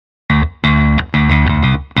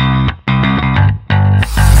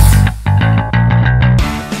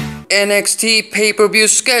NXT pay-per-view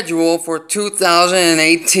schedule for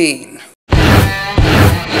 2018.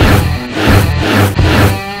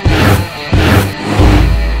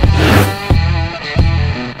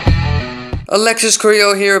 Alexis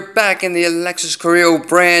Carrillo here, back in the Alexis Carrillo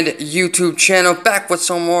brand YouTube channel, back with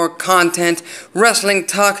some more content, wrestling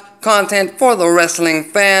talk content for the wrestling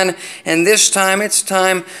fan, and this time it's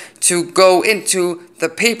time to go into the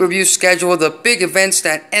pay-per-view schedule, the big events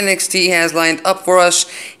that NXT has lined up for us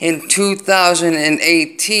in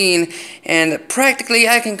 2018, and practically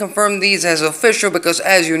I can confirm these as official because,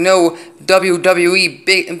 as you know,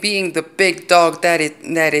 WWE being the big dog that it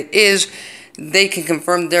is, they can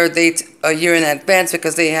confirm their dates a year in advance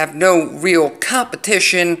because they have no real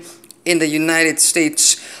competition in the United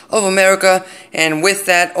States of America, and with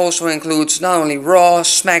that also includes not only Raw,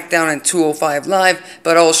 SmackDown, and 205 Live,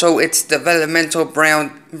 but also its developmental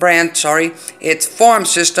brand, its farm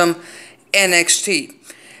system, NXT.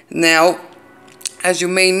 Now, as you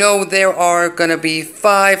may know, there are going to be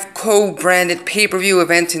 5 co-branded pay-per-view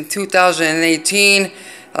events in 2018,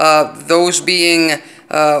 those being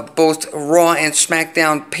both Raw and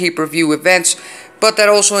SmackDown pay-per-view events, but that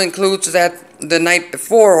also includes that the night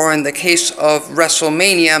before, or in the case of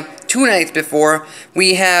WrestleMania, 2 nights before,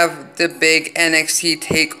 we have the big NXT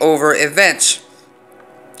TakeOver events.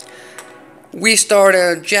 We start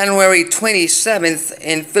January 27th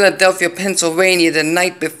in Philadelphia, Pennsylvania, the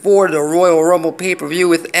night before the Royal Rumble pay-per-view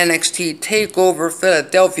with NXT TakeOver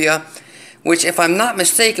Philadelphia, which, if I'm not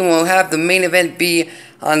mistaken, will have the main event be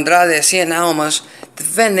Andrade Cien Almas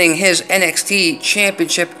defending his NXT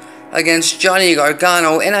championship against Johnny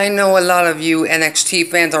Gargano. And I know a lot of you NXT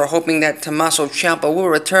fans are hoping that Tommaso Ciampa will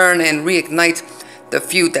return and reignite the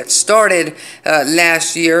feud that started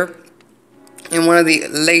last year in one of the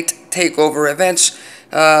late TakeOver events.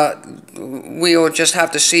 We'll just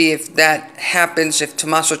have to see if that happens, if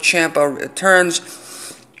Tommaso Ciampa returns.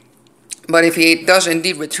 But if he does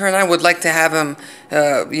indeed return, I would like to have him,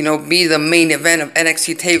 be the main event of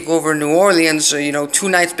NXT TakeOver New Orleans, 2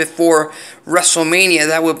 nights before WrestleMania.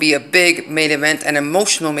 That would be a big main event, an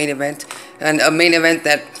emotional main event, and a main event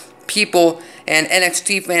that people and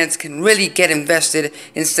NXT fans can really get invested,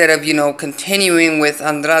 instead of, continuing with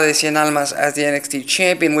Andrade Cien Almas as the NXT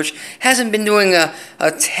champion, which hasn't been doing a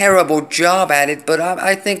terrible job at it. But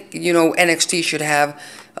I think, NXT should have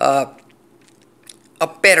a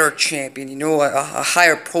better champion, a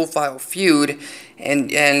higher profile feud, and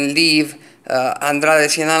leave Andrade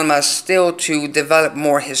Cien Almas still to develop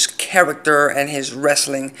more his character and his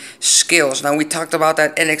wrestling skills. Now, we talked about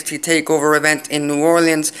that NXT TakeOver event in New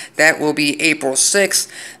Orleans. That will be April 6th.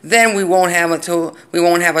 Then we won't have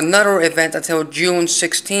another event until June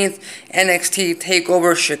 16th, NXT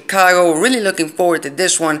TakeOver Chicago. Really looking forward to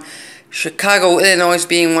this one. Chicago, Illinois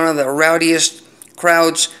being one of the rowdiest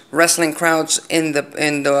wrestling crowds in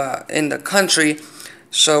the country,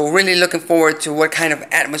 so really looking forward to what kind of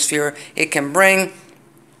atmosphere it can bring.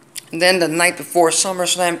 Then the night before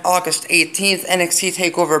SummerSlam, August 18th, NXT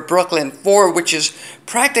TakeOver Brooklyn 4, which is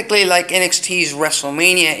practically like NXT's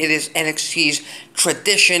WrestleMania. It is NXT's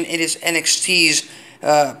tradition. It is NXT's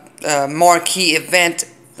marquee event,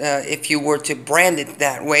 if you were to brand it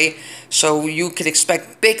that way. So you could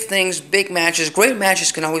expect big things, big matches. Great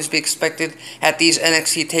matches can always be expected at these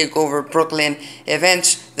NXT TakeOver Brooklyn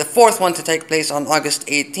events. The 4th one to take place on August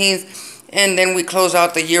 18th. And then we close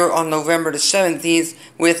out the year on November the 17th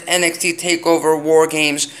with NXT TakeOver War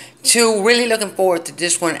Games 2. Really looking forward to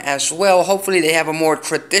this one as well. Hopefully they have a more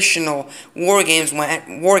traditional War Games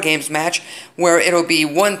match where it'll be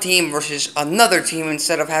one team versus another team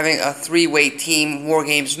instead of having a 3-way team War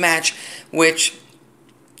Games match, which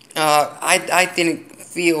I didn't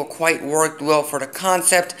feel quite worked well for the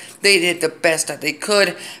concept. They did the best that they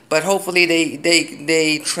could, but hopefully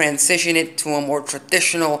they transition it to a more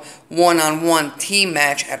traditional one-on-one team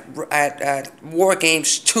match at War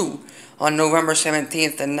Games 2 on November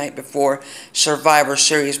 17th, the night before Survivor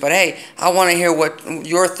Series. But hey, I want to hear what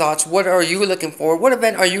your thoughts. What are you looking forward? What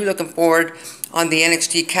event are you looking forward on the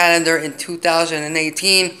NXT calendar in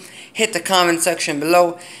 2018? Hit the comment section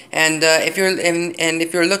below, and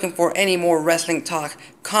if you're looking for any more wrestling talk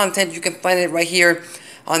content, you can find it right here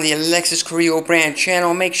on the Alexis Carrillo brand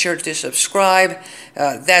channel. Make sure to subscribe.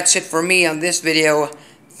 That's it for me on this video.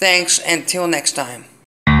 Thanks, until next time.